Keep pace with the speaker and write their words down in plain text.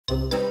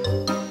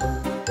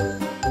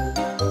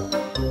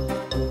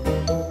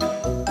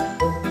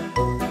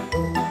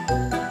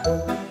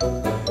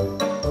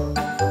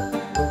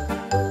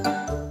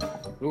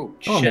Ooh, Oh,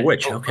 I'm a shit.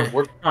 witch. Oh, Okay.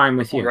 I'm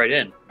with going you. right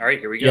in. All right,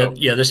 here we Yeah, go.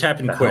 yeah. This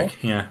happened The quick.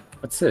 hell? Yeah.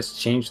 What's this?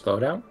 Change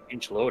loadout?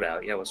 Change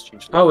loadout. Yeah, let's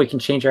change loadout. Oh, we can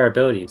change our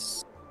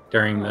abilities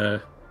during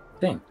the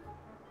thing.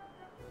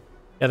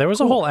 Yeah, there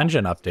was a whole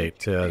engine update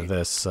to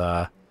this.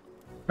 Oh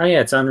yeah,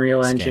 it's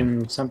Unreal This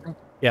Engine something.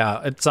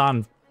 Yeah, it's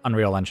on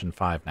Unreal Engine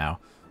 5 now.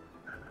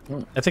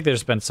 I think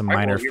there's been some All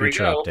right, minor well, here we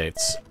feature go.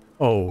 updates.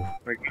 Oh,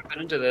 We're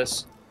jumping into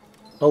this.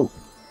 Oh.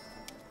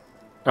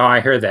 Oh, I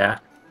heard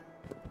that.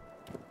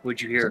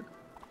 What'd you hear?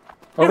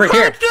 Over you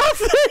here. heard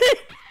nothing!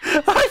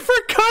 I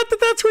forgot that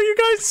that's where you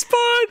guys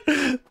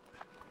spawned!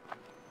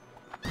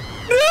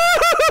 No!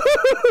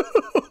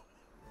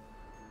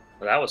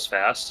 Well, that was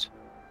fast.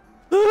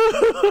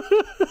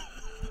 I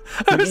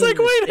was like,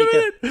 wait a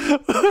minute!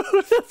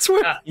 That's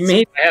where... Ah, You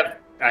made.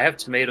 I have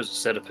tomatoes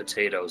instead of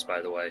potatoes, by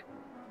the way.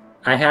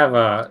 I have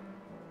a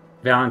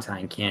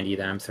Valentine candy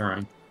that I'm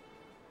throwing.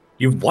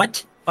 You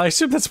what? I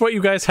assume that's what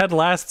you guys had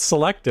last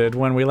selected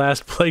when we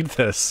last played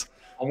this.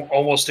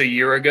 Almost a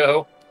year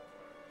ago.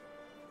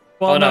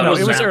 Well, Oh, no, no, it it was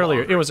wasn't that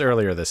earlier. long. It was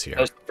earlier this year.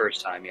 That was the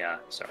first time, yeah.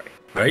 Sorry.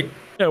 Right?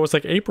 Yeah, it was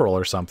like April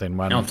or something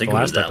when I don't the think it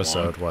was last that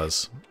episode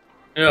was.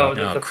 No, Oh,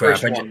 the crap,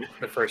 first I one.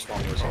 The first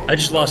one was. I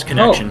just lost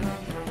connection.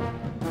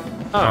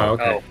 Oh,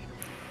 okay. Oh,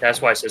 that's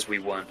why it says we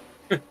won.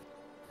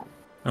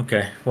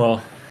 Okay.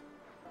 Well,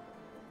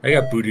 I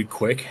got booted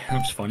quick. That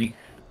was funny.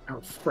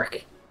 Oh,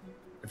 frick.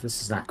 This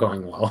is not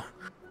going well.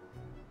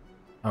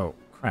 Oh,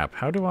 crap.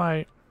 How do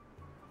I...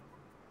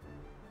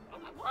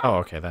 Oh,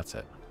 okay, that's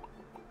it.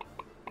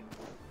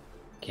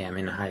 Okay, I'm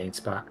in a hiding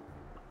spot.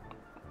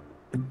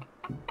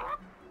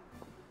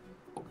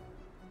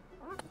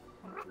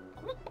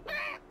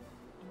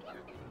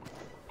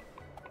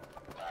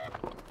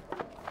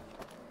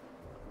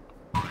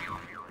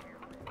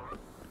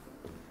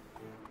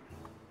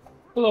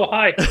 Hello,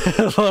 hi.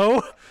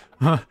 Hello?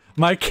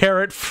 My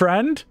carrot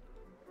friend?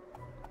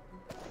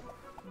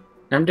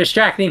 I'm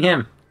distracting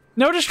him.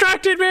 No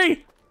distracted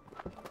me!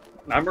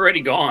 I'm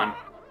already gone.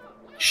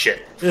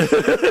 Shit.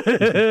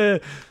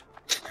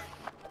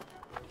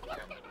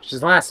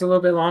 Just last a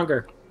little bit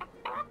longer.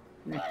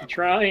 I'm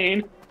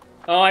trying.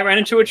 Oh, I ran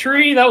into a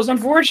tree. That was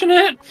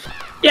unfortunate.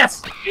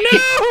 Yes!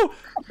 No!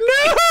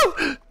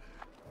 No!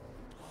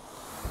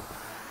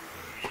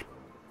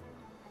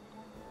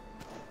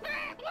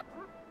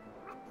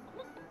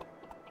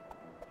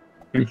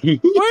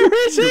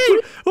 Where is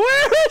he?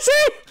 Where is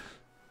he?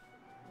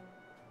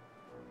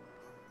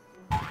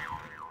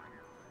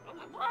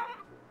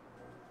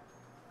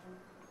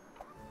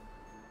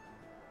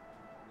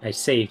 I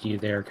saved you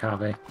there,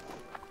 Kave.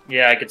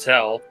 Yeah, I could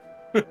tell.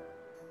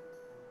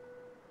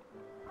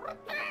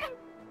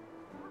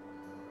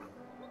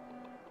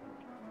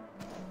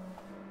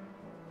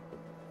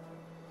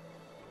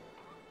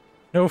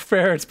 No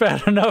fair, it's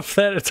bad enough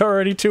that it's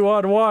already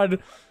 2-on-1.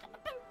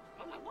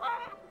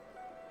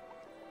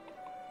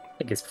 I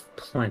think it's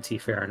plenty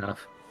fair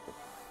enough.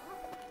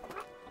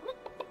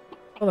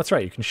 Oh, that's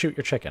right, you can shoot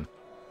your chicken.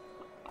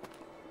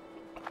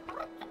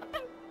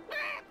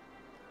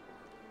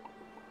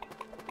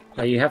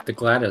 Oh, you have the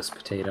GLaDOS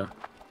potato.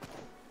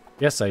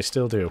 Yes, I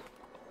still do.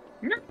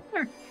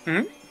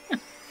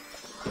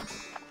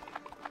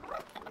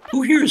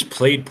 Who here has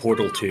played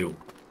Portal 2?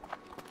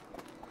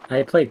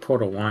 I played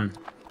Portal 1.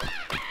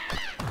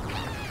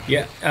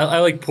 Yeah, I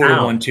like Portal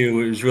Ow. 1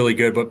 too. It was really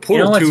good, but You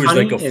know Portal what's 2 is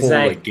funny like a full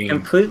I like game.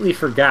 completely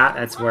forgot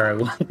that's where I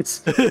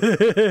was.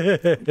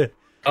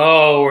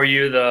 Oh, were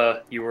you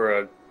were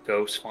a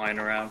ghost flying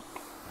around?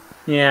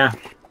 Yeah.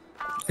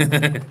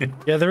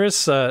 Yeah, there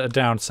is a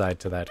downside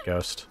to that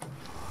ghost.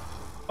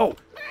 Oh,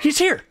 he's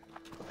here!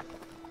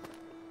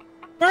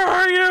 Where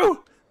are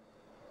you?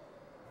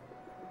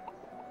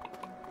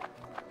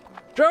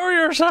 Show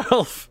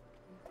yourself!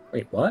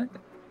 Wait, what?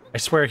 I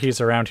swear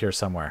he's around here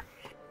somewhere.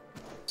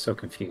 So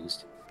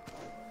confused.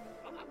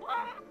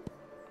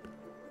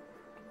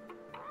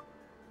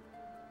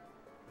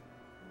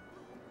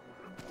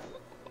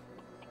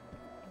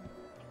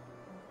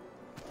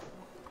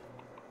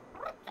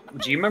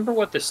 Do you remember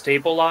what the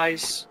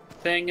stabilize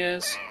thing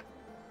is?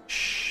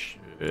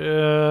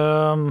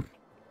 I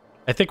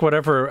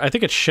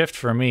think it's shift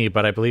for me,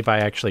 but I believe I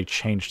actually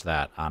changed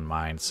that on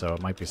mine, so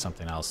it might be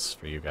something else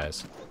for you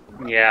guys.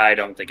 Yeah, I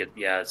don't think it.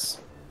 Yes.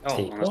 Oh,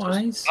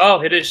 Stabilize?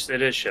 oh, it is.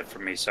 It is shift for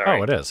me. Sorry.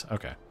 Oh, it is.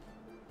 Okay.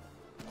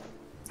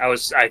 I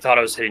thought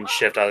I was hitting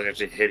shift. I was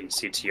actually hitting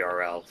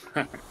CTRL.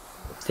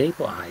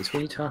 Stabilize? What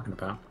are you talking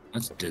about?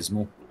 That's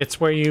dismal. It's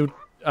where you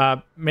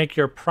make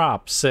your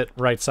prop sit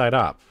right side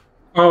up.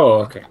 Oh,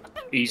 okay.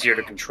 Easier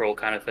to control,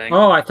 kind of thing.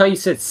 Oh, I thought you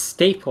said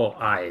staple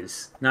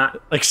eyes,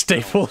 not Like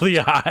staple the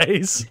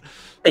eyes.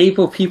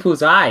 staple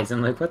people's eyes.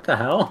 I'm like, what the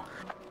hell?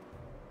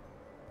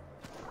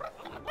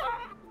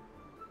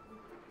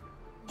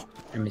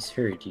 I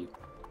misheard you.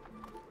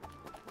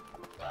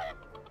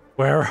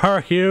 Where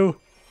are you?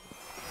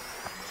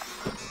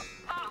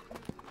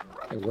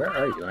 Hey, where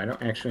are you? I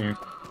don't actually...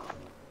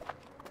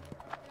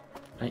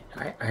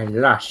 I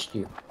lost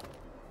you.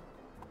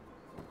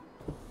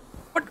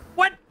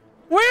 What?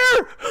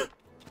 Where?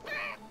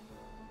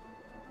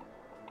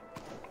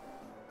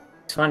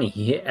 It's funny,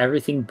 he hit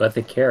everything but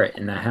the carrot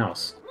in the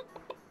house.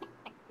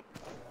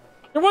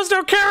 There was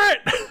no carrot!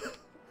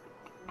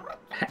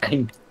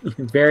 I'm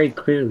very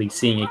clearly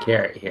seeing a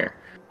carrot here.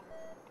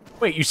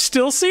 Wait, you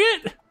still see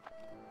it?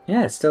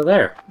 Yeah, it's still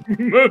there.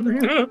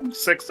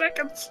 6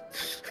 seconds.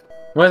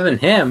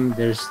 Wasn't him.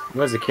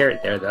 Was a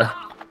carrot there though.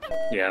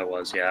 Yeah, it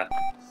was. Yeah,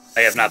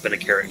 I have not been a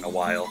carrot in a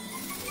while.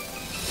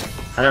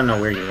 I don't know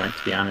where you went,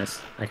 to be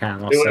honest. I kind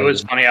of lost It sight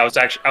was of him. funny. I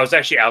was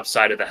actually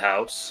outside of the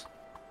house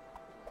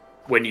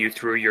when you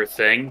threw your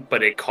thing,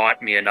 but it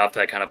caught me enough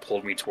that kind of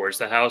pulled me towards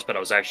the house. But I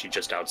was actually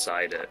just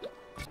outside it.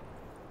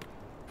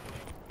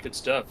 Good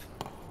stuff.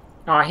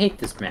 Oh, I hate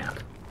this map.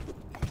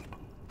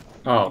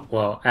 Oh,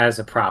 well, as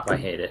a prop, I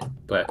hate it,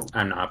 but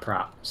I'm not a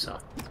prop, so.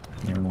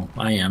 Yeah, well,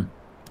 I am.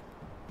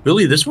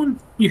 Really, this one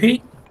you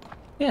hate?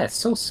 Yeah, it's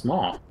so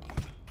small.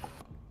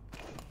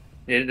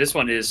 This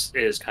one is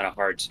kind of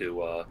hard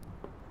to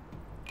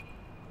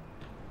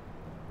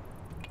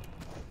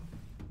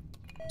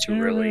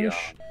really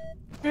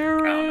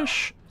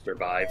Perish.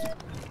 survive.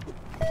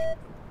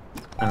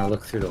 I'm gonna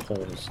look through the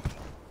holes.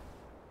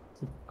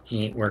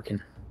 He ain't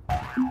working.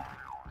 Are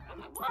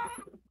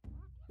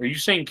you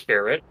saying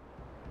carrot?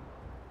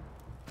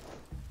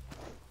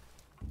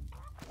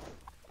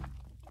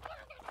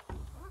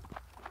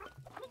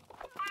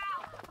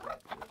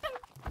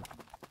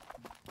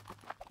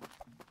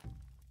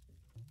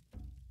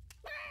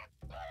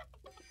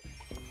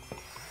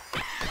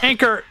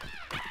 Anchor!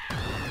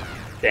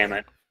 Damn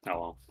it. Oh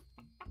well.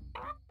 I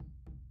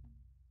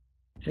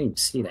didn't even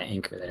see the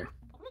anchor there.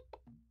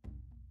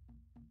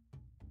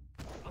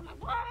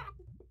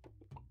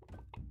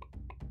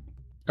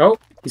 Oh,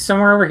 he's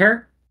somewhere over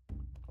here.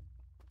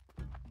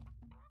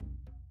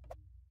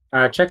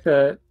 Check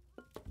the...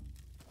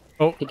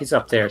 Oh. I think he's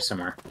up there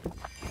somewhere.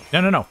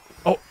 No.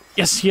 Oh,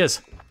 yes, he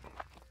is.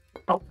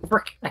 Oh,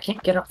 frick. I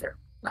can't get up there.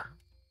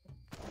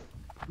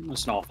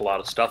 There's an awful lot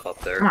of stuff up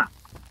there. Come on.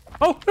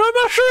 Oh, no,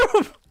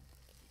 mushroom!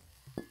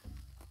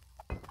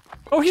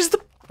 Oh, he's the...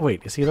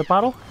 Wait, is he the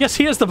bottle? Yes,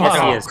 he is the Yes,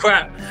 bottle. he Oh is.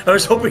 crap! I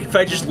was hoping if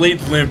I just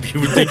laid limp, you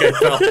would think I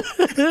fell.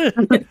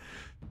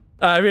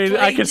 I mean,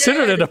 I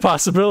considered it a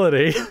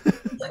possibility.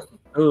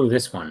 Ooh,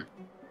 this one.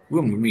 Ooh,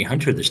 I'm gonna be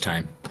hunter this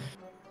time.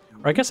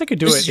 Or I guess I could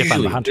do This is it if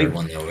I'm usually the a hunter. big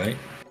one, though, right?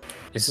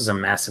 This is a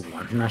massive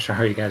one. I'm not sure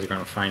how you guys are going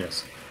to find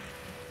us.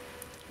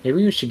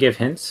 Maybe we should give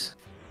hints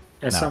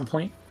at No. some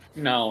point.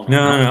 No.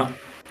 No.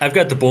 I've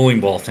got the bowling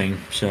ball thing,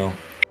 so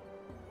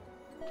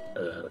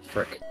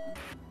Frick.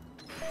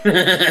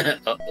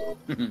 Uh-oh.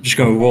 just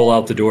gonna roll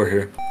out the door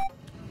here.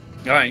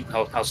 All right,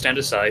 I'll stand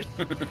aside.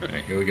 All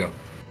right, here we go.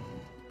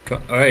 All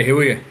right, here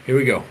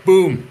we go.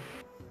 Boom.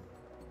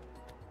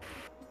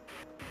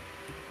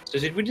 So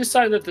did we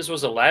decide that this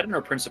was Aladdin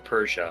or Prince of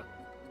Persia?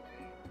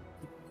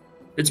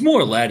 It's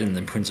more Aladdin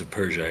than Prince of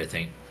Persia, I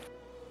think.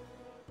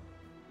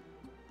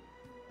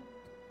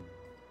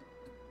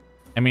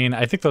 I mean,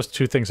 I think those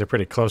two things are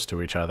pretty close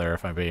to each other,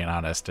 if I'm being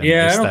honest. in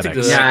Yeah, I don't think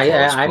aesthetics. they're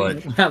Yeah,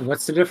 close, yeah.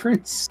 What's the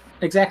difference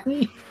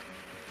exactly?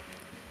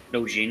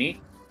 No genie?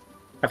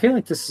 I feel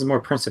like this is more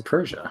Prince of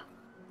Persia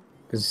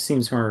because it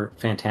seems more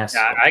fantastic.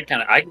 Yeah,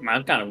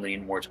 I'm kind of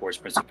leaning more towards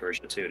Prince of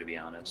Persia too, to be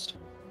honest.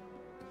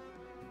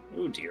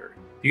 Oh dear.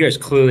 You guys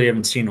clearly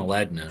haven't seen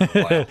Aladdin in a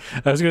while.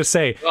 I was going to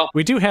say, Well-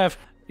 we do have,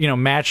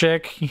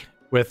 magic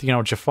with,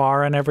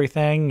 Jafar and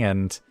everything,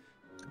 and...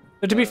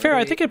 But to be fair,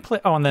 I think it play.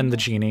 Oh, and then the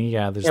genie.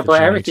 Yeah, there's Yeah, the but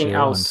genie everything too,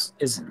 else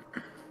isn't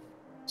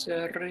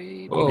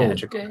Whoa.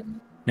 magic.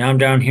 Now I'm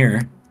down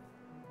here.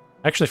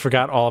 I actually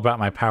forgot all about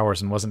my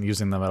powers and wasn't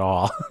using them at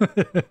all.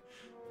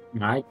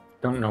 I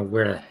don't know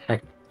where the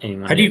heck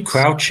anyone How do you is.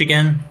 crouch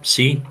again?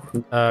 C?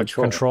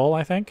 Control,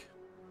 I think.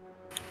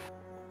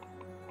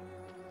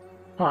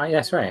 Oh, yeah,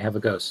 that's right. I have a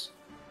ghost.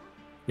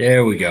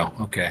 There we go.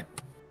 Okay.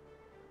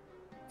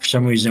 For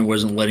some reason, it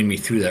wasn't letting me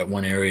through that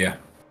one area.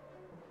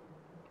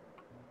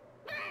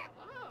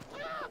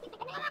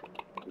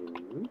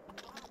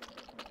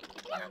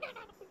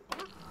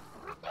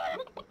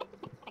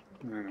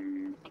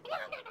 Hmm.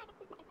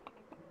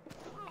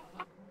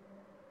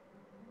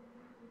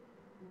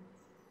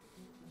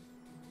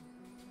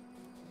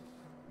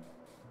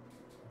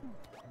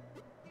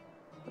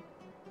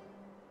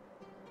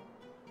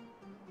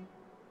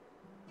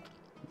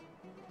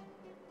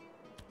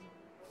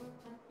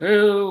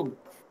 Oh,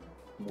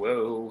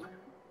 whoa.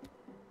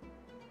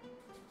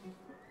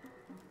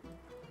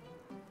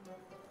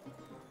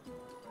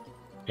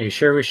 Are you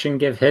sure we shouldn't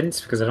give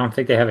hints? Because I don't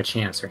think they have a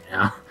chance right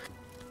now.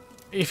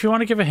 If you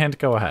want to give a hint,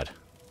 go ahead.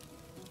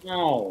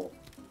 No.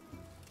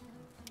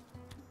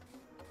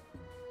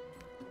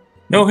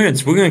 No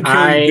hints. We're going to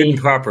kill you good and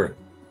proper.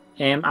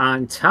 Am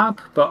on top,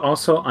 but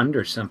also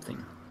under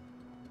something.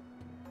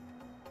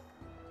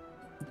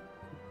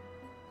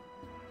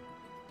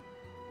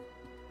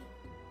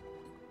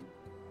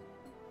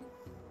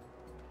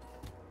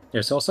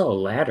 There's also a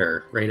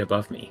ladder right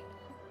above me.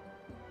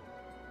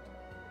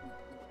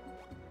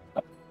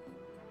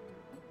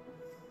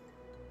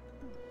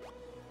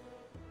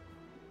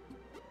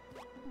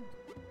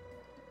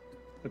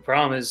 The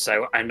problem is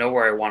I know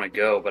where I want to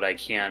go, but I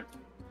can't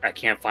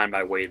find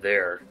my way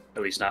there.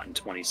 At least not in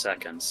 20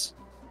 seconds.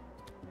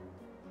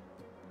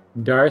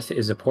 Darth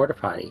is a porta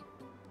potty.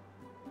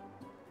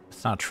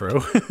 It's not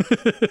true.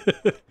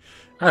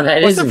 Oh,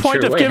 that What's isn't the point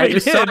true. of Wait, I giving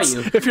just saw hints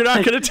you. if you're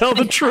not going to tell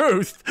the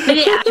truth?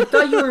 I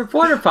thought you were a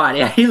porta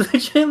potty. I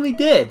legitimately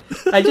did.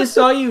 I just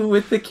saw you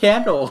with the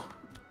candle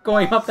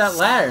going up that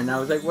ladder, and I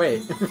was like, wait,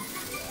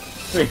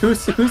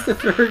 who's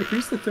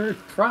the third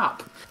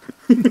prop?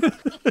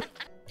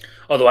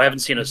 Although I haven't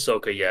seen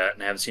Ahsoka yet,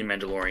 and I haven't seen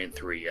Mandalorian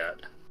 3 yet.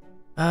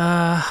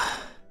 I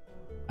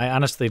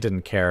honestly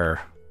didn't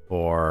care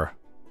for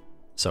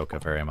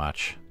Ahsoka very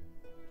much,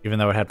 even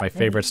though it had my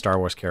favorite Star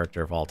Wars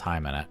character of all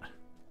time in it.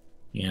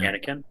 Yeah.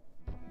 Anakin?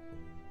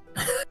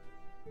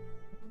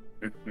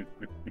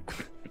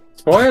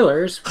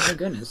 Spoilers! My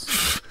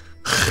goodness.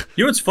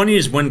 You know what's funny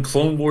is when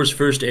Clone Wars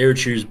first aired,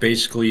 she was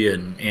basically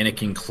an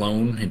Anakin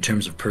clone in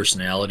terms of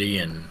personality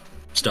and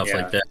stuff Yeah.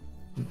 like that.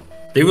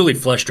 They really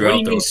fleshed her What do out,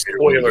 you though. mean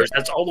spoilers?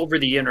 That's all over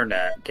the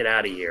internet. Get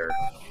out of here.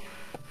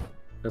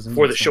 Doesn't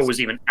Before make the show sense. was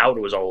even out,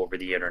 it was all over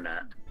the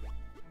internet.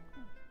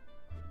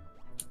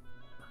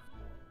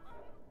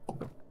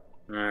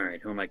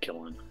 Alright, who am I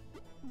killing?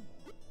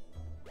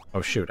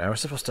 Oh shoot! I was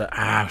supposed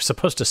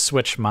to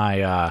switch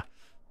my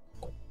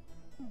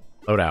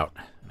loadout.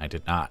 I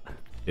did not.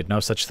 Did no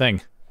such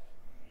thing.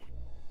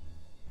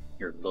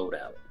 Your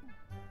loadout.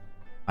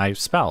 My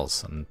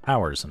spells and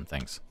powers and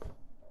things.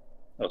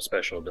 Oh,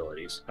 special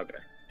abilities. Okay.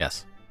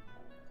 Yes.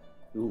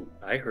 Ooh,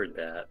 I heard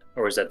that.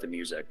 Or is that the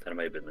music? That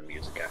might have been the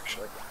music,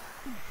 actually.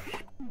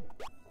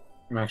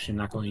 I'm actually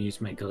not going to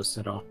use my ghost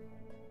at all.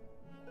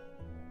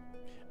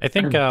 I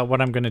think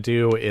what I'm going to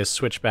do is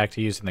switch back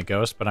to using the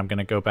ghost, but I'm going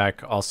to go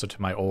back also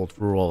to my old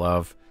rule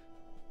of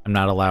I'm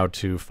not allowed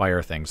to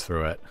fire things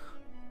through it.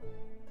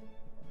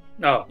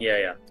 Oh,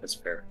 yeah, that's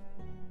fair.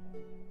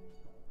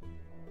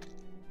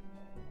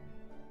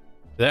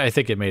 I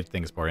think it made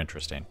things more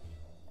interesting.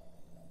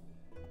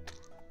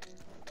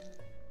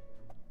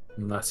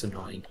 Less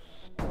annoying.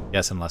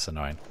 Yes, and less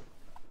annoying.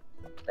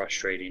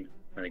 Frustrating,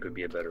 I think would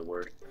be a better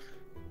word.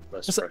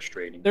 Less There's-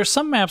 frustrating. There's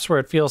some maps where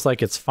it feels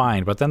like it's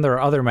fine, but then there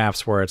are other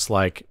maps where it's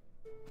like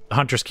the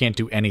hunters can't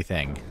do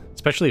anything,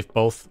 especially if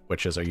both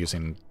witches are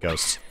using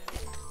ghosts.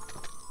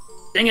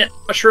 Dang it!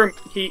 Mushroom,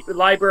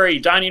 library,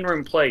 dining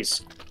room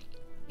place.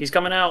 He's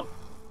coming out.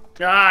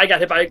 Ah, I got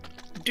hit by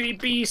a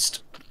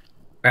beast.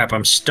 Crap,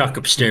 I'm stuck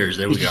upstairs.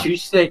 There we go. Did you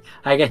say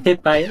I got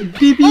hit by a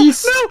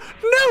beast?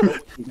 No!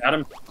 You got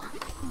him?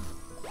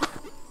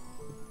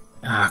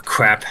 Ah,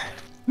 crap.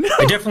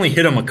 I definitely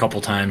hit him a couple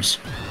times.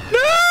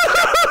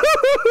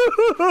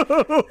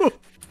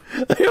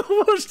 I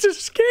almost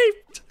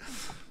escaped!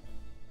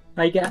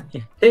 I got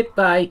hit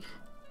by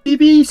the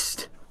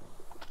beast.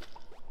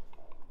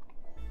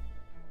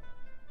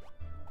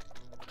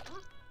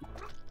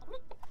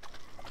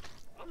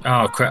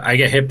 Oh, crap. I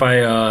get hit by,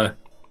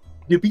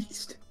 The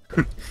beast.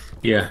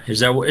 yeah. Is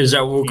that what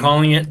we're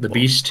calling it? The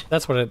Beast?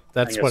 That's what I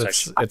think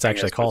it's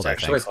actually that's called, what I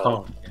it's think. What's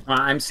called?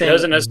 I'm It saying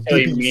doesn't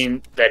necessarily the beast.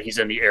 mean that he's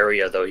in the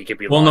area, though. He could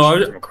be Well, no,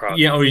 launching from across.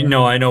 yeah,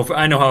 no, I know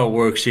how it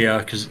works. Yeah,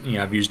 because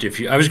I've used it. A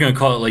few. I was going to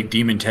call it like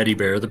Demon Teddy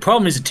Bear. The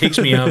problem is it takes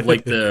me out of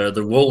like the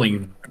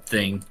rolling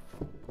thing.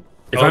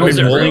 If Oh, I'm is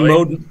in it rolling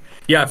really? mode,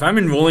 yeah, if I'm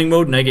in rolling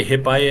mode and I get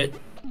hit by it,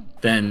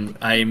 then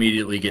I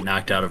immediately get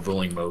knocked out of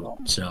rolling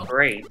mode. So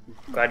Great.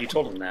 Glad you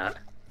told him that.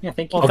 Yeah,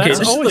 thank you. Well, okay, that's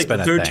this is always like been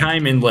the a third thing.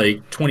 time in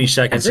like 20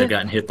 seconds Has it? I've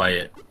gotten hit by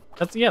it.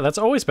 That's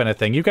always been a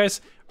thing. You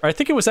guys, or I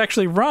think it was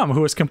actually Rum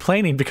who was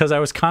complaining because I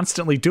was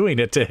constantly doing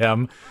it to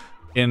him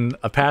in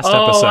a past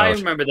episode. I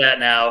remember that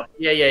now.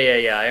 Yeah,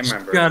 I It's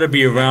remember. got to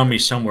be around me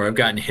somewhere. I've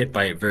gotten hit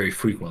by it very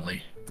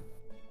frequently.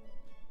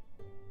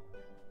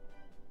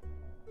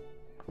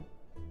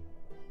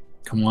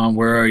 Come on,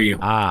 where are you?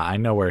 Ah, I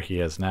know where he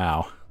is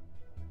now.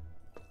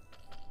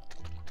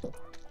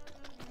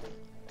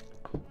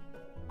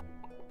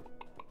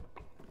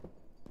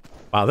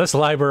 Wow, this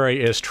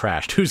library is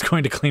trashed. Who's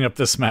going to clean up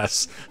this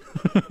mess?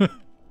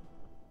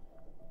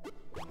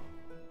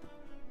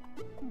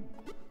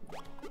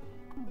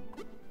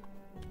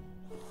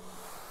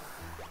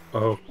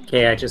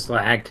 Okay, I just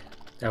lagged.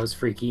 That was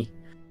freaky.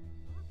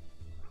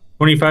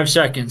 25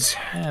 seconds.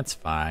 That's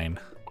fine.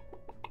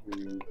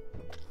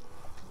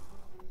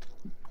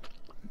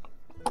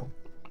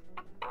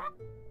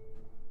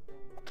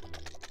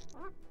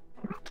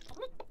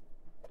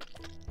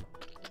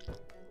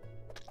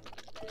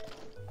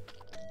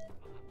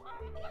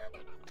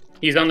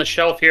 He's on the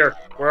shelf here.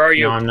 Where are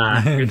you? No, I'm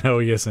not. No,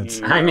 he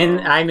isn't. I'm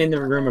in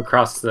the room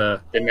across The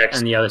next,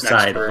 on the other next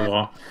side of room. the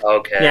wall.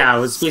 Okay. Yeah, I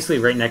was basically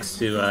right next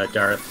to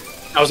Darth.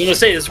 I was gonna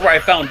say this is where I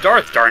found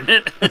Darth. Darn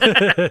it.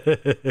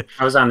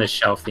 I was on the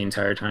shelf the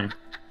entire time.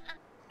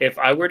 If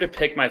I were to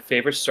pick my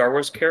favorite Star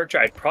Wars character,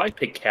 I'd probably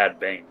pick Cad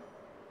Bane.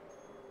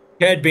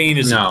 Cad Bane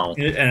is No.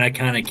 an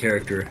iconic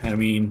character. I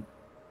mean,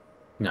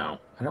 No,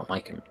 I don't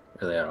like him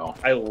really at all.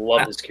 I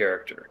love this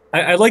character.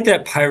 I like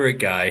that pirate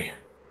guy.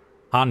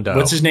 Hondo.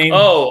 What's his name?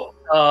 Oh,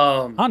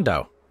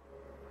 Hondo.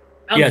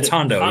 Yeah, it's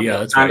Hondo. Yeah,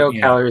 that's Hondo right.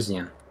 Yeah.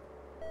 Calvariam.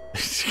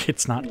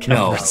 It's not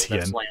No. That's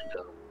Calvariam.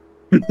 Lando.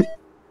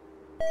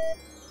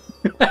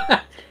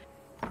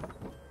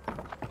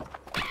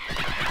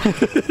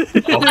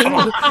 Oh, come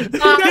on.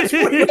 That's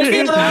where you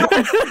came out.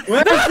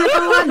 Where's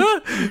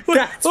the one?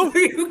 That's where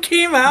you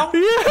came out.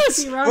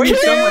 Yes! Around here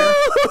somewhere.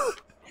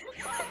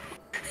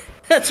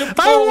 That's I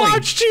appalling.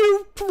 watched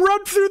you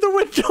run through the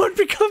window and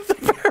become the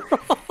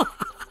barrel.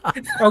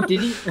 Oh,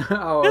 did he?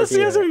 Oh, Yes, dear.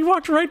 yes, we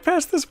walked right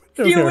past this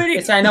window. You here. idiot.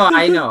 Yes, I know.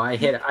 I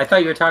hit it. I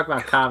thought you were talking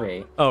about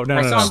Kave. Oh, no,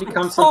 I no, saw no. him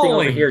become something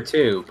over Appalling. here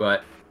too,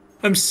 but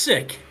I'm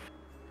sick.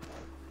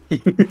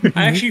 I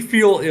actually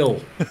feel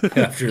ill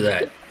after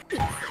that.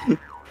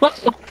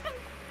 what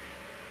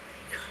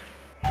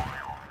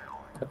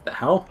the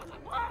hell?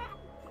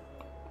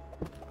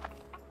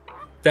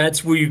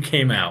 That's where you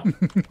came out.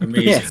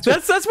 Amazing. Yes.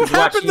 That's what Just happened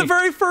watching the you-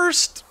 very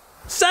first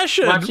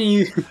session.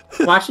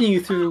 Watching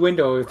you through the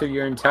window through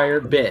your entire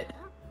bit.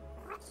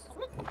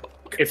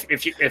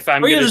 If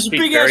I'm Oh yeah, gonna there's a speak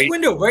big very, ass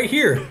window right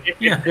here.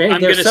 Yeah. There- I'm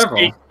there's gonna several.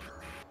 speak.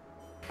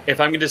 If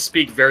I'm going to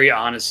speak very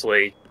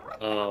honestly,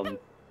 that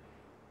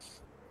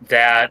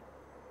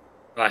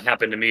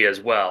happened to me as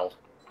well.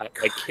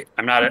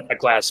 I'm not a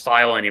glass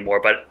file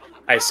anymore, but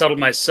I settled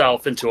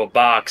myself into a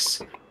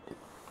box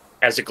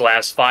as a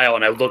glass file,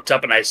 and I looked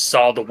up and I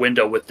saw the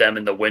window with them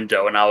in the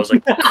window, and I was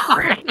like,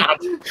 crap!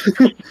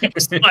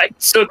 It's like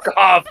took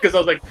off because I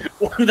was like,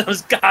 one of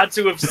those gods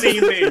who have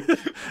seen me.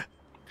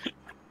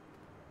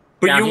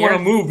 But Down you don't want to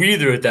here? move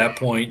either at that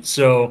point,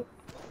 so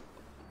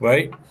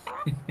right?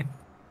 Wait.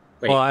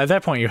 Well, at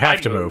that point, you have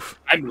I to moved. move.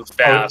 I moved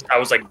fast. I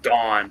was like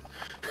gone.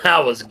 I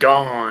was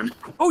gone.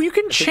 Oh, you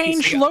can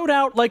change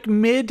loadout like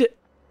mid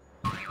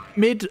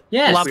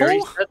Yes, level. We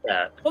already said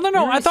that. Well,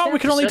 no, We I thought we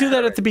already could only said do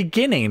that that. at the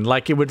beginning.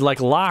 Like it would like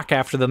lock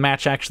after the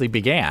match actually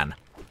began.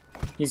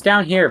 He's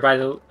down here by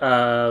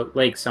the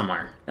lake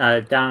somewhere.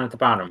 Down at the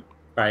bottom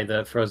by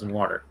the frozen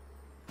water.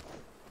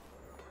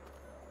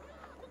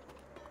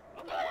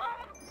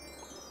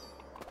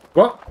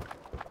 What?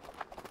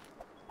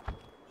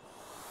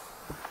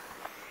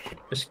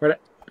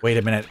 Wait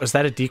a minute, was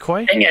that a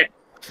decoy? Dang it!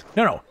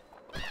 No,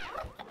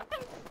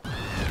 no.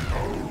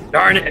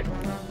 Darn it!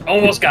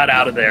 Almost got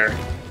out of there.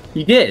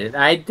 You did.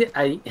 I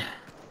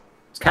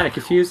was kind of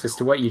confused as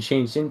to what you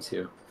changed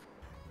into.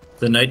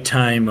 The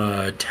nighttime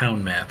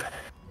town map.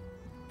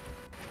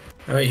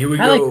 All right, here we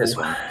I go. like this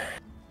one.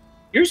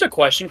 Here's a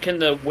question: can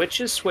the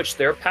witches switch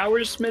their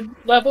powers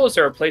mid-level? Is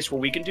there a place where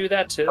we can do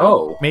that too?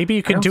 Oh. Maybe you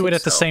I can don't do it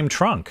think at the so. same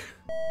trunk.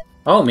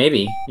 Oh,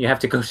 maybe. You have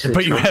to go to the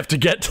But you trunk. have to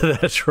get to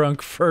that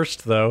trunk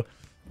first, though.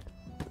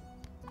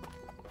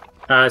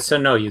 So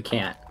no, you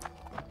can't.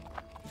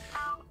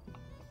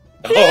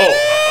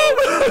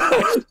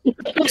 Oh!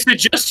 I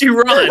suggest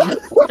you run.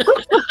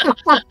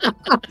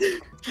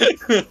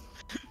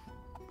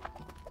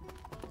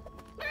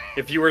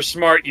 If you were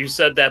smart, you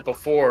said that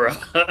before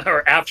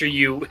or after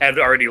you had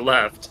already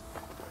left.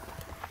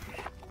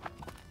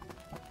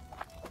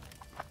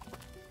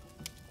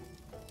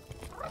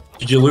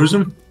 Did you lose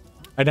him?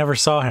 I never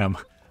saw him.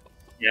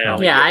 Yeah.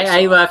 Yeah,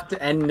 I left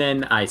and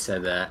then I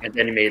said that. And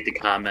then he made the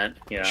comment.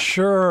 Yeah.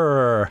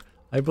 Sure,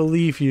 I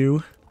believe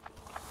you.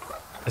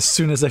 As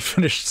soon as I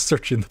finished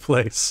searching the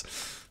place.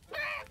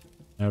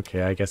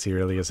 Okay, I guess he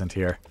really isn't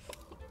here.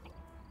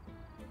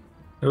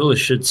 I really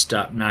should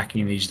stop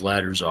knocking these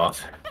ladders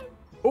off.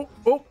 Oh,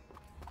 oh.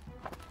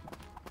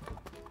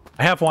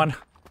 I have one.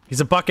 He's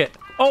a bucket.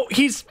 Oh,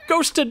 he's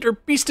ghosted or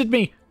beasted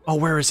me. Oh,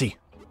 where is he?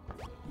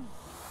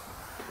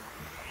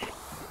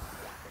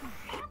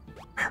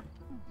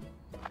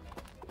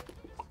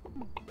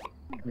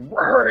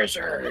 Where is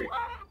he?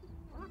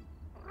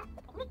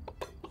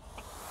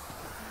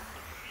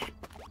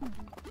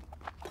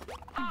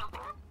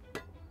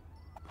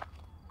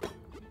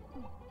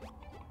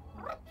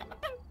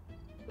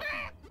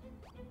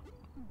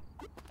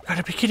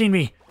 Gotta be kidding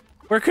me.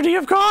 Where could he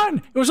have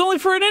gone? It was only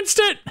for an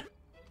instant.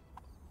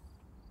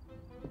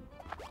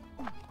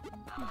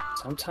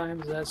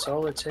 Sometimes that's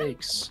all it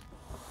takes.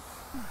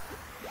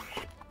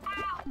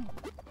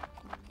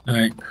 All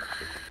right.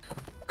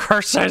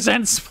 Curses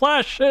and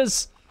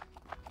splashes.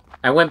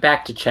 I went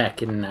back to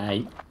check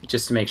and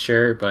just to make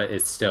sure, but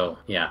it's still,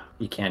 yeah,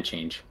 you can't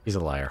change. He's a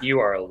liar. You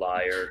are a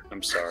liar.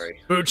 I'm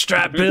sorry.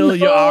 Bootstrap Bill,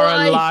 you are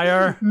a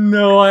liar.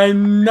 No,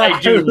 I'm not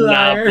I do a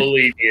not liar.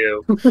 believe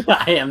you.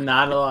 I am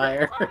not a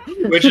liar.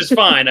 Which is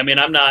fine. I mean,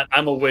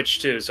 I'm a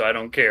witch too, so I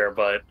don't care,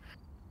 but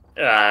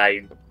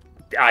I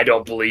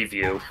don't believe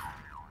you.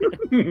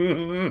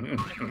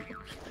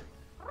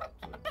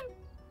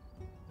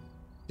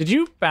 Did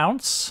you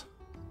bounce,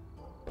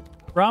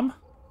 Rum?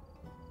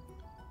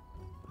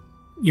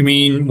 You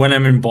mean when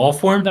I'm in ball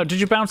form? No, did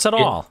you bounce at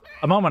all?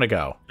 A moment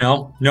ago.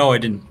 No, I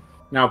didn't.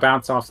 No,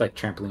 bounce off like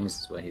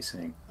trampolines is what he's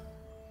saying.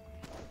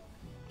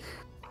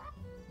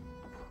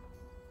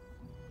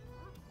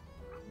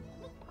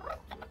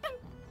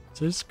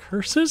 Curses,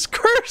 curses,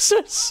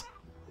 curses!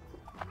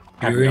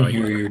 You're no in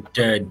here. idea. You're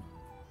dead.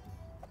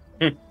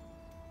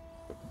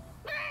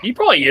 He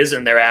probably is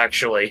in there,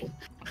 actually.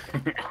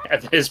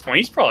 At this point,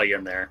 he's probably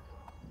in there.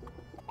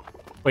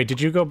 Wait, did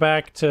you go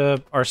back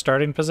to our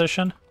starting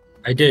position?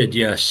 I did,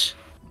 yes.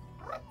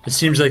 It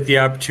seems like the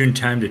opportune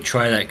time to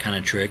try that kind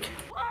of trick.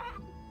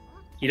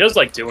 He does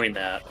like doing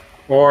that.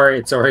 Or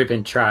it's already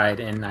been tried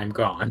and I'm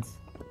gone.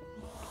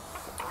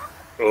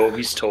 Oh,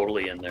 he's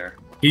totally in there.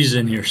 He's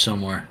in here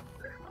somewhere.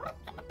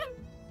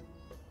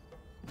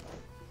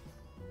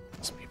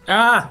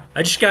 Ah!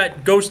 I just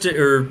got ghosted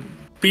or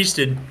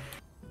beasted.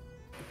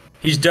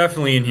 He's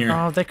definitely in here.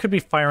 Oh, they could be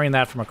firing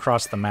that from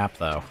across the map,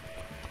 though.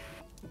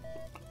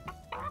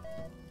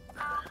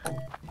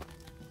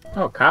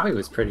 Oh, Kabi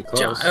was pretty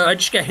close. I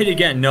just got hit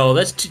again. No,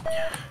 that's too...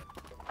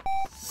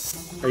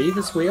 Are you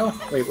this wheel?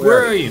 Wait,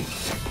 Where are you?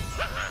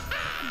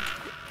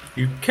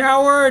 You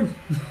coward!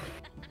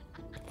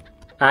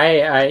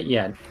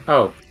 Yeah.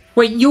 Oh.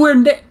 Wait, you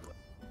were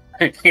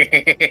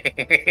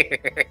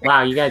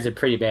Wow, you guys are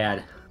pretty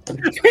bad.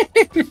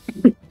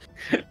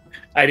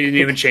 I didn't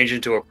even change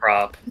into a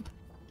prop.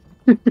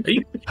 And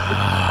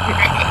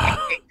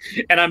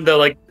I'm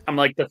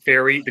like the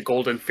fairy, the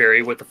golden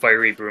fairy with the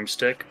fiery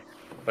broomstick.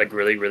 Like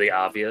really, really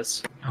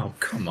obvious. Oh,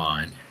 come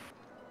on.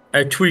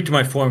 I tweaked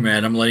my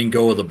format. I'm letting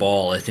go of the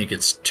ball. I think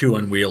it's too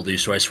unwieldy,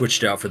 so I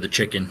switched out for the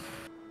chicken.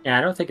 Yeah,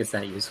 I don't think it's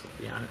that useful,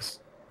 to be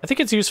honest. I think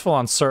it's useful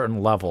on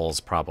certain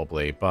levels,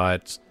 probably,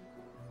 but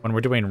when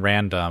we're doing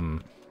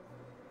random...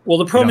 Well,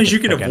 the problem is you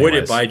can avoid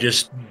anyways. it by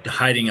just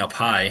hiding up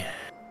high.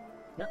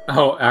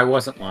 Oh, I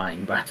wasn't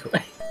lying, by the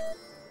way.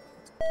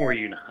 Or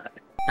you not?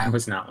 I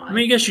was not lying. I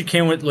mean, I guess you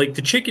can with like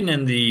the chicken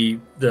and the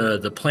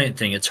plant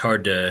thing. It's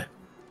hard to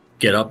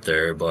get up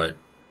there, but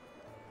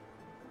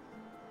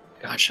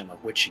Gosh, I'm a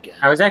witch again.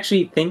 I was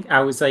actually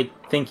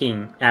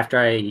thinking after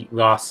I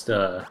lost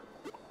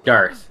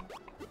Darth.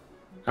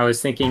 I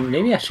was thinking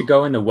maybe I should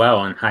go in the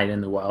well and hide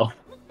in the well.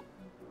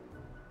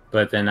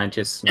 But then I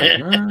just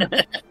went,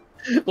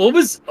 What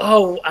was?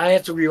 Oh, I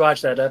have to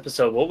rewatch that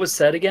episode. What was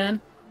said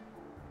again?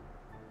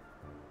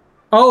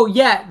 Oh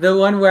yeah, the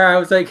one where I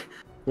was like,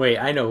 wait,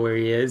 I know where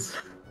he is.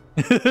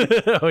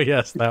 Oh,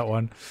 yes, that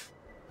one.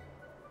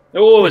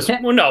 Oh, it was,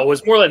 well, no, it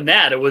was more than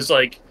that. It was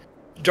like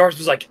Darth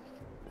was like,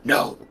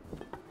 no,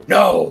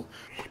 no,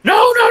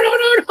 no, no, no,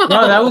 no, no.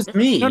 No, that was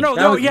me. No,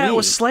 was yeah, me. it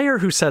was Slayer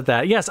who said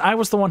that. Yes, I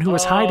was the one who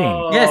was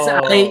hiding. Yes,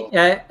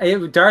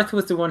 Darth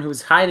was the one who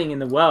was hiding in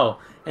the well,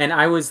 and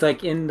I was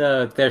like in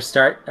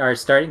our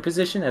starting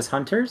position as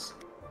hunters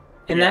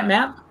in that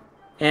map,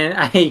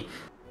 and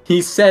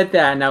he said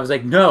that, and I was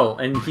like no,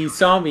 and he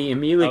saw me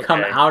immediately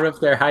come out of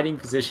their hiding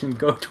position, and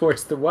go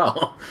towards the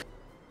well,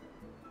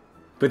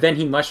 but then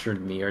he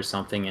mushroomed me or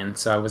something, and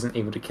so I wasn't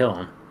able to kill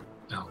him.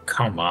 oh,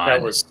 come on.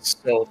 That was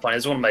so funny.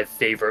 It's one of my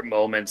favorite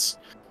moments,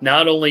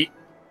 not only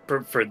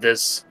for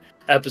this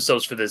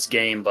episodes for this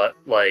game, but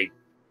like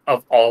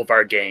of all of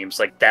our games.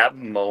 Like that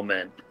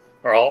moment,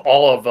 or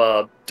all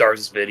of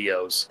Darth's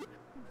videos,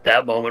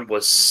 that moment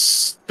was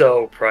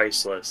so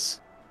priceless.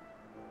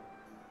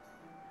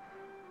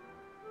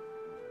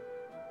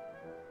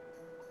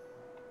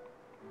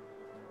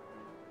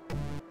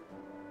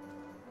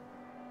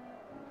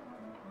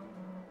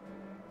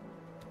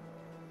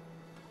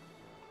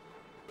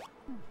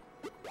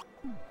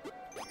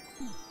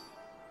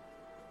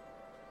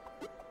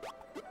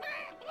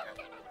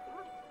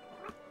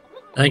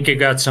 I think I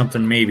got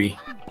something, maybe.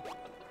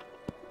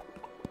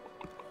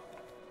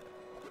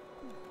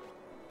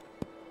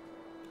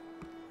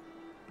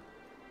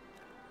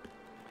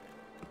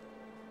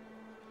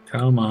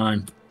 Come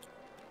on.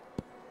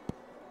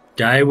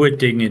 Die with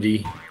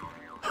dignity.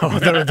 Oh,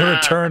 the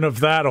return of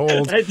that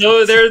old... I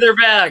know they're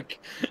back.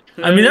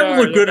 I mean, that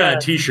would look good on a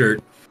back.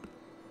 t-shirt.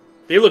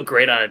 They look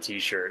great on a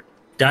t-shirt.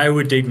 Die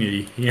with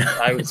dignity. Yeah.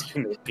 I was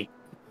gonna be.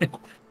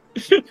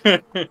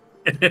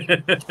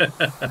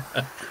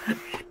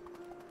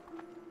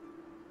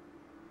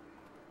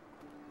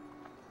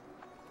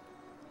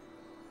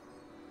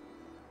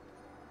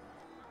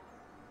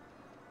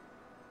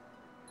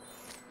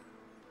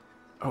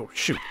 Oh,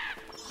 shoot.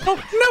 Oh,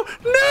 no!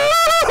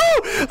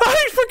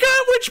 I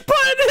forgot which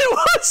button it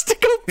was to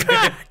go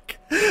back!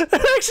 I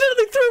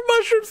accidentally threw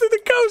mushrooms through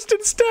the ghost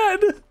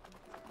instead!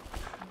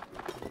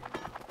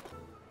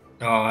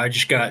 Oh, I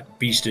just got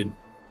beasted.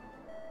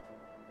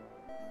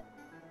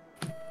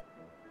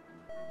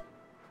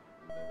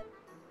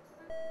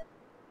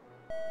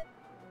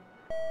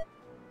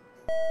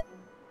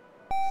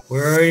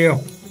 Where are you?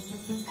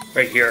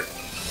 Right here.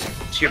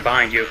 It's here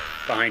behind you.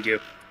 Behind you.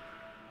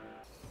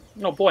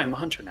 Oh boy, I'm a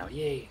hunter now.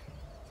 Yay.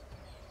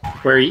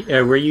 Were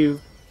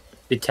you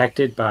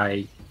detected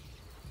by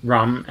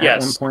Rum at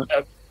Yes. one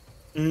point?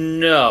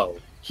 No.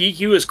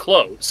 He was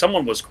close.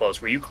 Someone was close.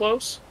 Were you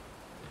close?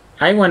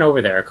 I went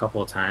over there a couple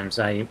of times.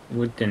 I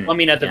didn't. I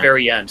mean, at the yeah.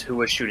 very end, who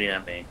was shooting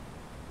at me?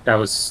 That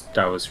was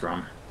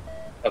Rum.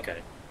 Okay.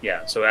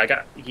 Yeah, so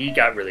he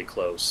got really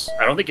close.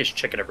 I don't think his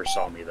chicken ever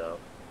saw me, though.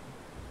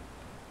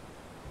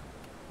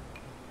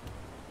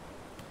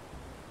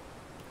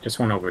 Just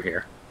one over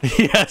here.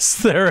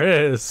 Yes, there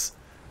is.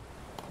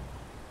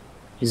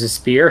 He's a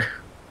spear.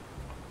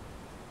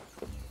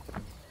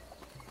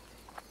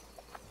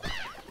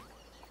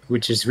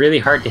 Which is really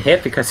hard to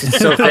hit because it's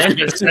so I was thin.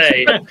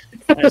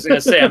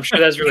 gonna say, I'm sure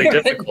that's really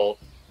difficult.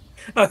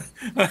 I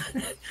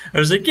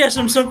was like, yes,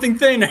 I'm something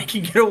thin. I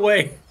can get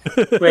away.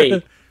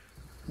 Wait,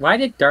 why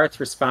did Darth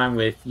respond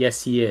with,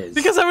 yes, he is?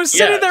 Because I was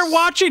sitting there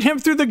watching him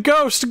through the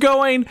ghost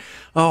going,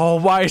 oh,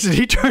 why isn't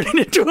he turning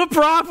into a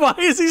prop? Why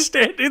is he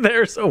standing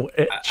there as a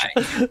witch?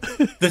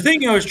 The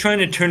thing I was trying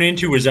to turn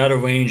into was out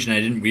of range, and I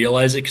didn't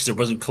realize it because it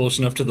wasn't close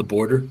enough to the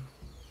border.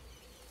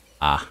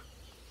 Ah.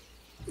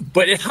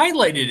 But it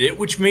highlighted it,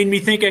 which made me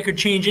think I could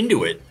change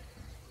into it.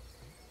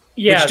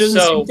 Yeah, which doesn't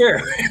so seem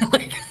fair.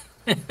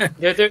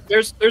 Like,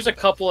 there's a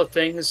couple of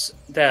things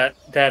that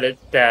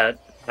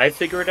I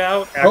figured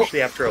out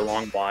actually after a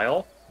long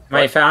while.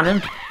 I found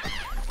him.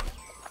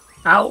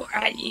 Ow!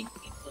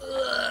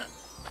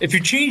 if you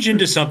change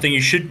into something,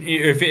 you should.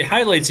 If it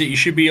highlights it, you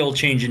should be able to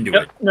change into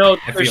it. No,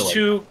 I there's feel like.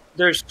 two.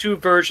 There's two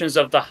versions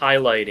of the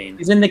highlighting.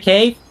 He's in the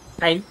cave.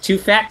 I'm too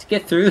fat to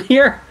get through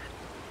here.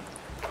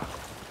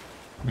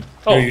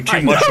 Oh, you're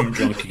too mushroom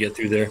drunk to get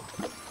through there.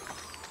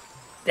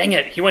 Dang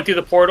it! He went through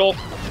the portal.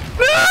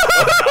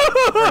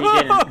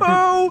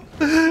 No!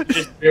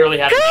 Just barely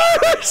had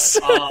it.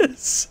 So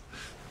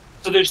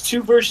So there's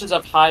two versions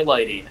of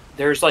highlighting.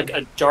 There's like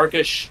a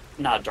darkish,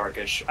 not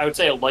darkish, I would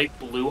say a light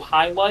blue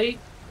highlight.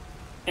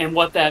 And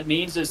what that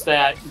means is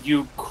that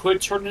you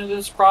could turn into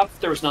this prop if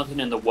there was nothing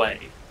in the way.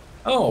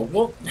 Oh,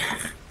 well.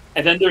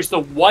 And then there's the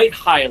white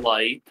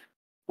highlight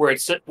where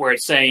it's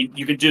saying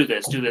you can do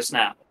this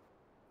now.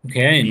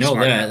 Okay, I didn't know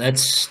smart that. now.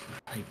 That's.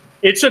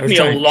 It took me a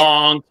trying-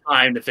 long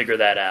time to figure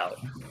that out.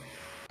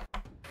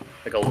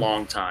 Like a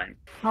long time.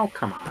 Oh,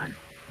 come on.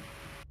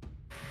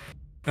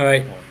 All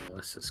right. Oh,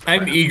 this is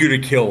crap. I'm eager to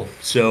kill,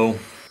 so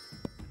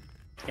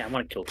Yeah, I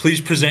want to kill. please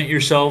present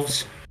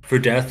yourselves for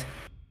death.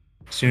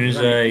 As soon as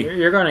I.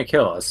 You're going to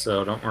kill us,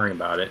 so don't worry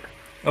about it.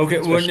 Okay,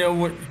 well,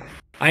 no,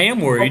 I am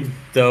worried,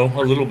 though,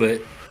 a little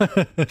bit.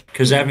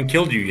 Because I haven't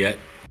killed you yet.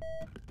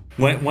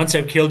 Once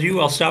I've killed you,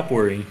 I'll stop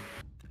worrying.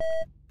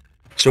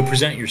 So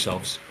present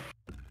yourselves.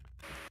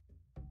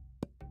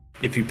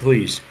 If you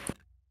please.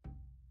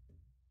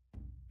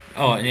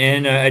 Oh,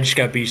 and I just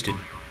got beasted.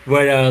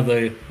 Right out of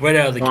the Well,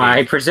 cave.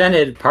 I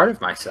presented part of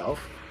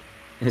myself.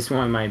 It's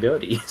one of my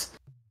abilities.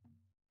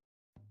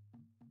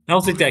 I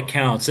don't think that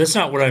counts. That's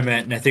not what I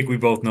meant, and I think we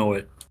both know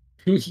it.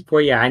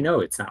 Well, yeah, I know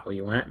it's not what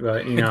you want,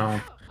 but, you know,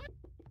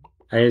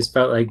 I just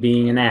felt like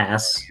being an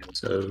ass,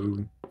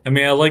 so... I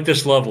mean, I like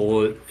this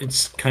level.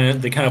 It's kind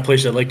of the kind of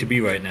place I'd like to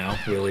be right now,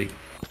 really.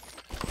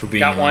 For being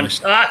Got one.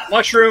 honest. Ah,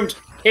 mushroomed.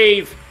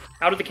 Cave.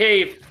 Out of the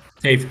cave.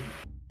 Hey,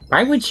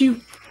 Why would you...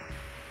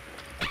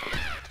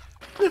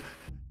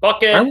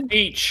 Bucket.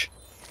 Beach.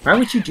 Why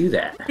would you do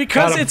that?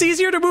 because Got him. it's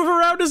easier to move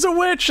around as a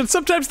witch, and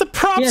sometimes the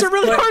props Yes, are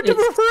really but hard to it's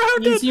move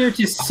around in. easier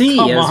to see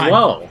Come as on.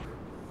 well.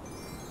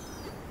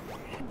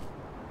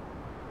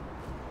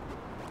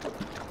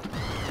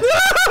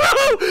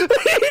 No!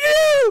 He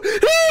knew!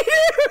 He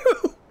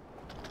knew!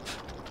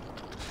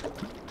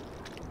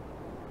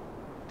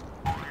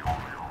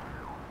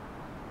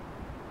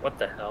 What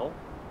the hell?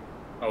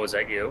 Oh, was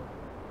that you?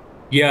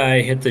 yeah,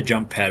 I hit the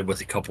jump pad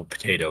with a couple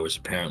potatoes.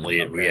 Apparently,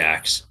 it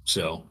reacts.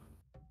 So,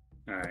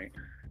 All right.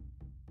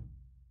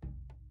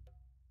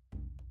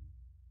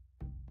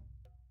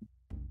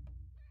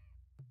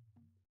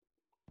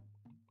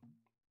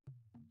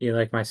 You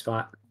like my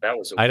spot? That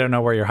was. I don't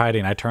know where you're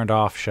hiding. I turned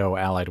off show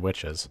allied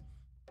witches.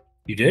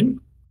 you did?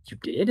 You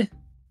did?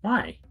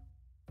 Why?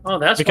 Oh,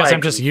 that's Because why I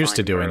I'm just couldn't used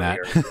to find you doing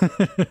earlier.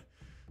 that.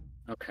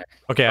 Okay.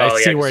 Okay, Oh, I yeah,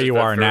 see 'cause where it's you the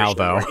are now, version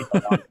though. where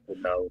you want to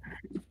know.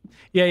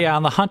 Yeah,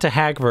 on the Hunt a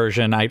Hag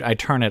version, I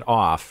turn it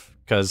off,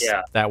 because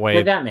Yeah. that way...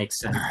 Well, that makes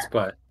sense,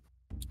 but...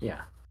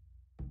 Yeah.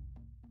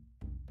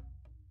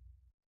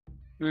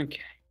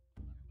 Okay.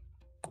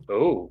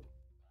 Oh.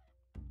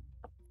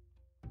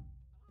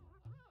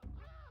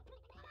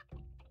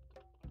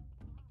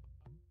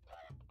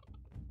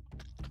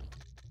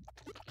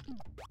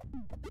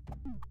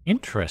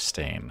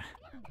 Interesting.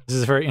 This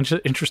is a very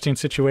interesting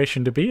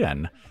situation to be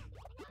in.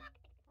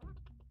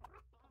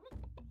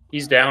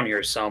 He's down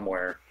here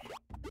somewhere.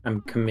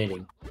 I'm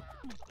committing.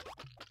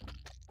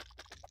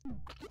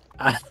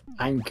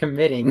 I'm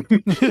committing.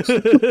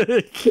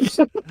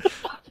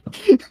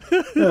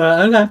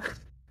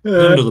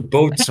 Under the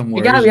boat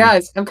somewhere. I gotta isn't be it?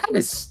 honest, I'm kind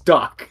of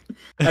stuck.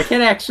 I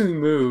can't actually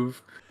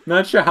move.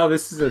 Not sure how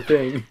this is a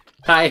thing.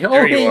 Hi,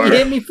 There you hey, are. you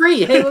hit me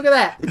free. Hey, look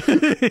at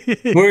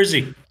that. Where is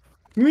he?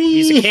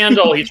 He's a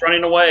candle. He's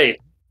running away.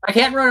 I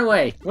can't run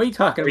away. What are you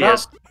talking There he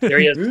is. about? There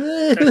he is.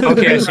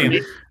 Okay, I see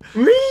him.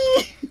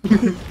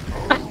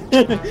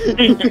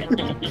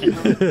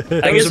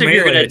 I was guess a if you're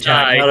melee gonna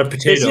attack, die, not a you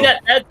potato. see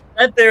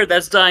that there,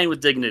 that's dying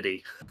with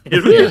dignity.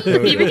 Here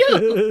we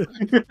go.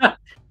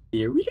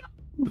 Here we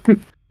go.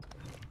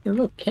 A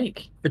little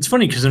cake. It's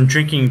funny because I'm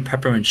drinking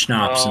peppermint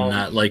schnapps Oh. and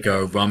not like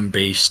a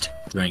rum-based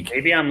drink.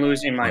 Maybe I'm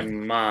losing my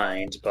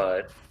mind,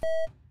 but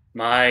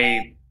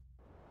my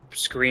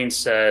screen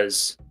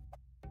says,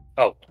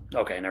 "Oh,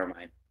 okay, never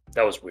mind.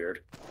 That was weird."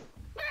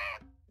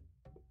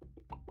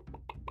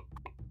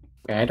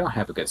 Okay, I don't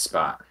have a good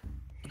spot.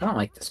 I don't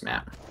like this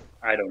map.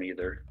 I don't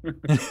either. No,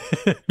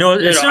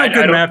 it's No, not I a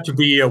good don't- map to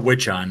be a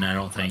witch on. I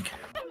don't think.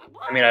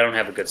 I mean, I don't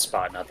have a good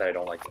spot. Not that I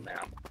don't like the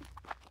map.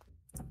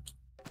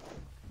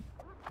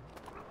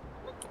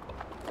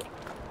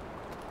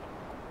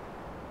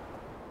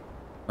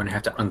 I'm gonna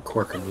have to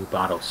uncork a new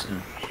bottle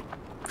soon.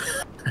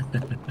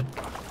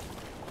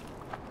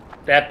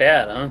 That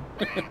bad,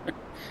 huh?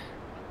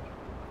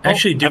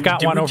 Actually, I've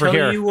got one over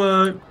here.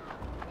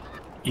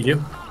 You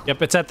do?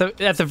 Yep, it's at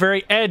the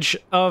very edge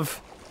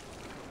of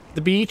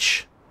the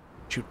beach.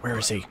 Shoot, where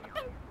is he?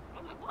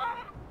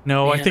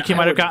 No, Man, I think he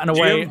might have gotten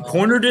away.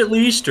 Cornered at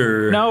least,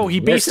 or No, he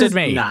This beasted is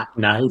me. not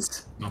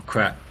nice. Oh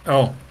crap!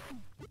 Oh,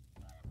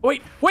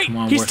 Wait, Come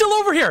on, he's we're- still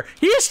over here.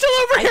 He is still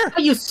over I here.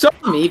 thought you saw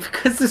me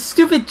because the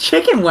stupid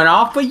chicken went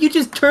off, but you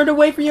just turned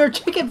away from your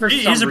chicken for some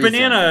he's a reason.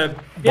 banana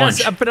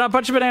Yes, bunch. a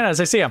bunch of bananas.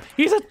 I see him.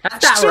 He's a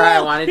That's not stool. where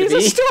I wanted to He's be.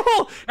 a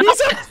stool.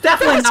 He's a That's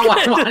definitely not what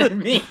I basket. wanted to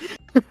be.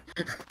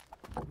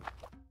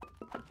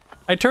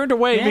 I turned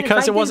away Man, if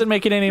because I it wasn't didn't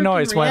making any freaking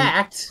noise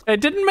react, when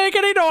it didn't make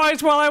any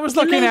noise while I was it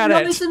looking made at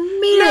noise it.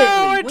 immediately.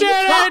 No, it What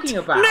are you talking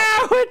didn't. about?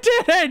 No, it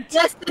didn't.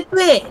 Yes, it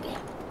did.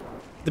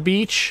 The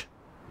beach.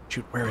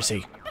 Shoot, where is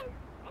he?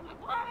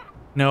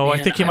 No, I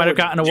Man, think he might have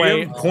gotten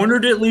away.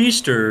 Cornered at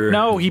least, or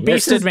No, he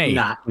This beasted is me.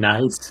 not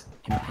nice.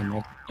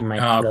 In my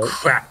Oh throat.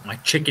 crap! My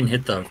chicken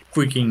hit the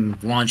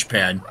freaking launch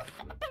pad.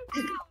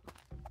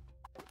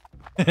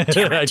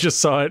 I just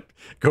saw it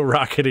go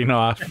rocketing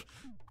off.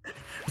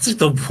 It's like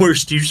the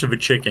worst use of a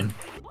chicken.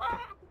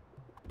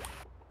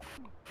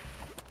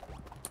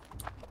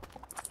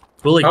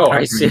 We'll like Oh, I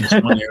pepper see. in this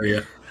one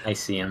area. I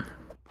see him.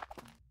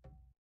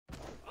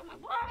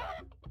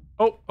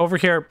 Oh, over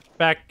here,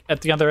 back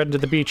at the other end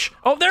of the beach.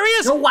 Oh, there he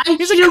is! No, why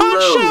He's a you conch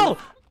move? shell!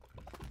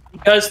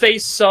 Because they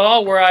saw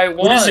where I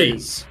was. What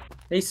is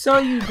They saw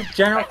you the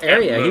general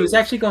area. He was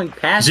actually going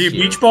past Is he a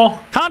you. beach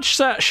ball? Conch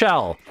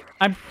shell.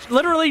 I'm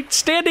literally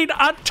standing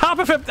on top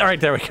of him. All right,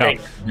 there we go. Hey,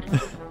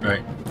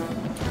 Right.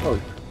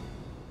 Oh,